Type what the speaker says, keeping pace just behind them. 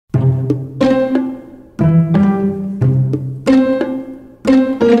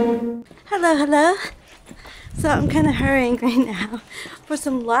hello. So I'm kind of hurrying right now for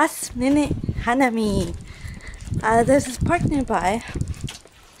some last minute Hanami. There's this park nearby,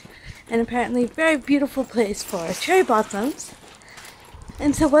 and apparently a very beautiful place for cherry blossoms.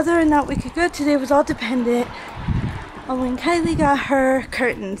 And so whether or not we could go today was all dependent on when Kylie got her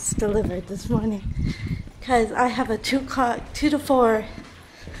curtains delivered this morning. Because I have a 2 to 4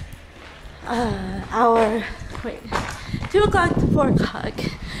 hour, 2 o'clock to 4 o'clock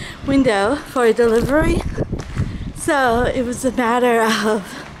window for delivery. So it was a matter of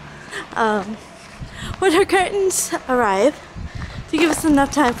when her curtains arrive to give us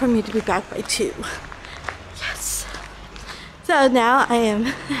enough time for me to be back by 2. Yes. So now I am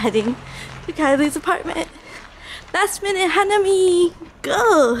heading to Kylie's apartment. Last minute Hanami,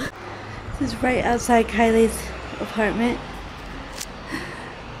 go! This is right outside Kylie's apartment.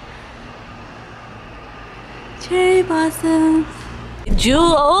 Cherry blossoms.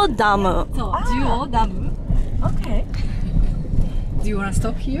 Jewel Damu. So, Jewel Damu. Okay. Do you want to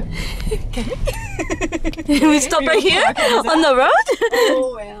stop here? Okay. Can we stop right here on the road?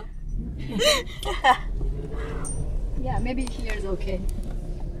 Oh well. Yeah, maybe here is okay.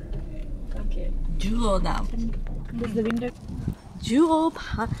 Okay. Jewel Damu. There's the window. Jewel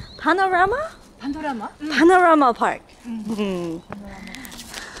Panorama? Panorama? Panorama Park.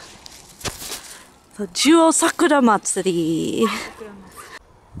 So Jewel Sakura Matsuri.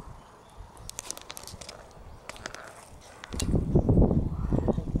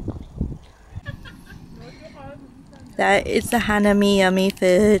 That is the Hanami yummy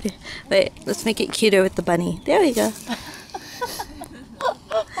food. Wait, let's make it cuter with the bunny. There we go.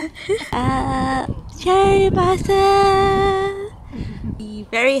 Cherry blossom.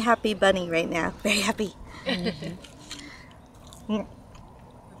 Very happy bunny right now. Very happy.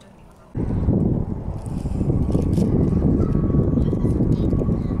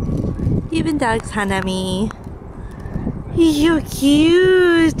 Even dogs, Hanami. You're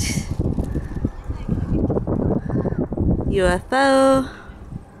cute. UFO.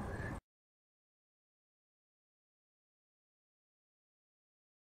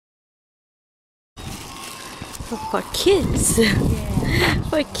 For kids. Yeah.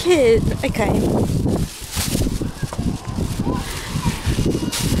 For kids. Okay.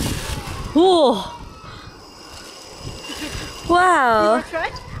 Oh. Wow. You try?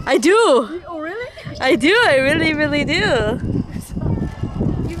 I do. Oh really? I do. I really, really do.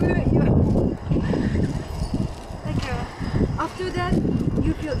 Like after that,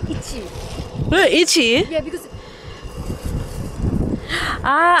 you feel itchy. Itchy? Yeah, because.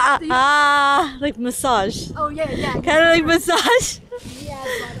 Like massage. Oh yeah, yeah. Kind of like massage. Yeah,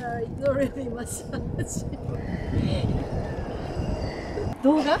 but it's not really massage.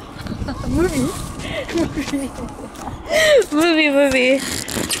 動画 movie? Movie.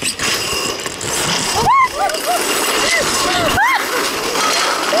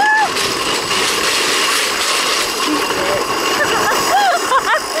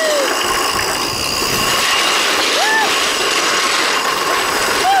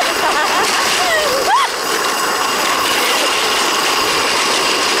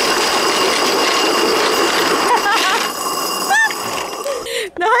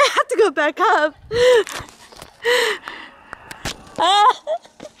 Now I have to go back up.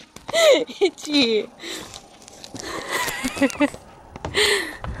 Itchy.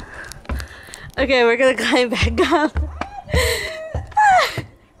 Okay, we're gonna climb back up.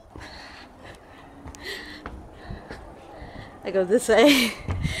 I go this way.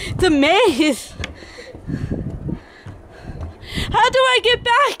 It's a maze. How do I get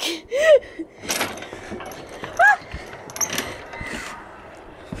back?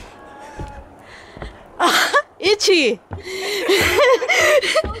 Itchy.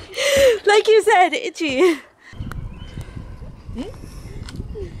 Like you said, itchy.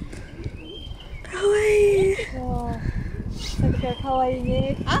 Kawaii. さっきから可愛い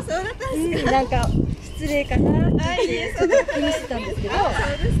ね。あ、そうだったんですか。なんか失礼かなって気にしてたんですけど。そ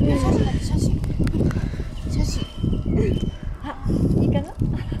うですね。写真。あ、いいかな。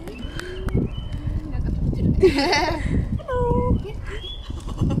なんか撮ってるね。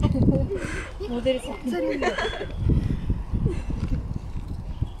モデルさん。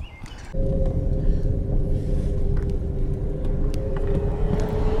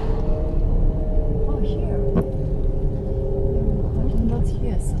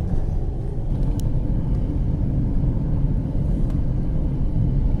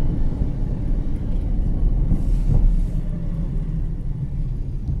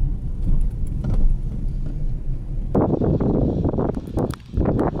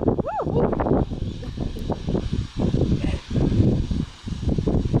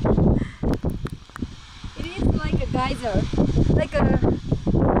geyser, like a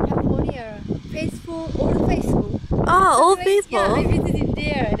California faithful, old faithful. Oh, Old Yeah, Faithful. I visited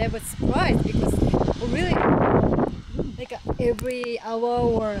there and I was surprised because really like every hour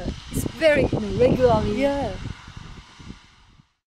or it's very regularly. Yeah.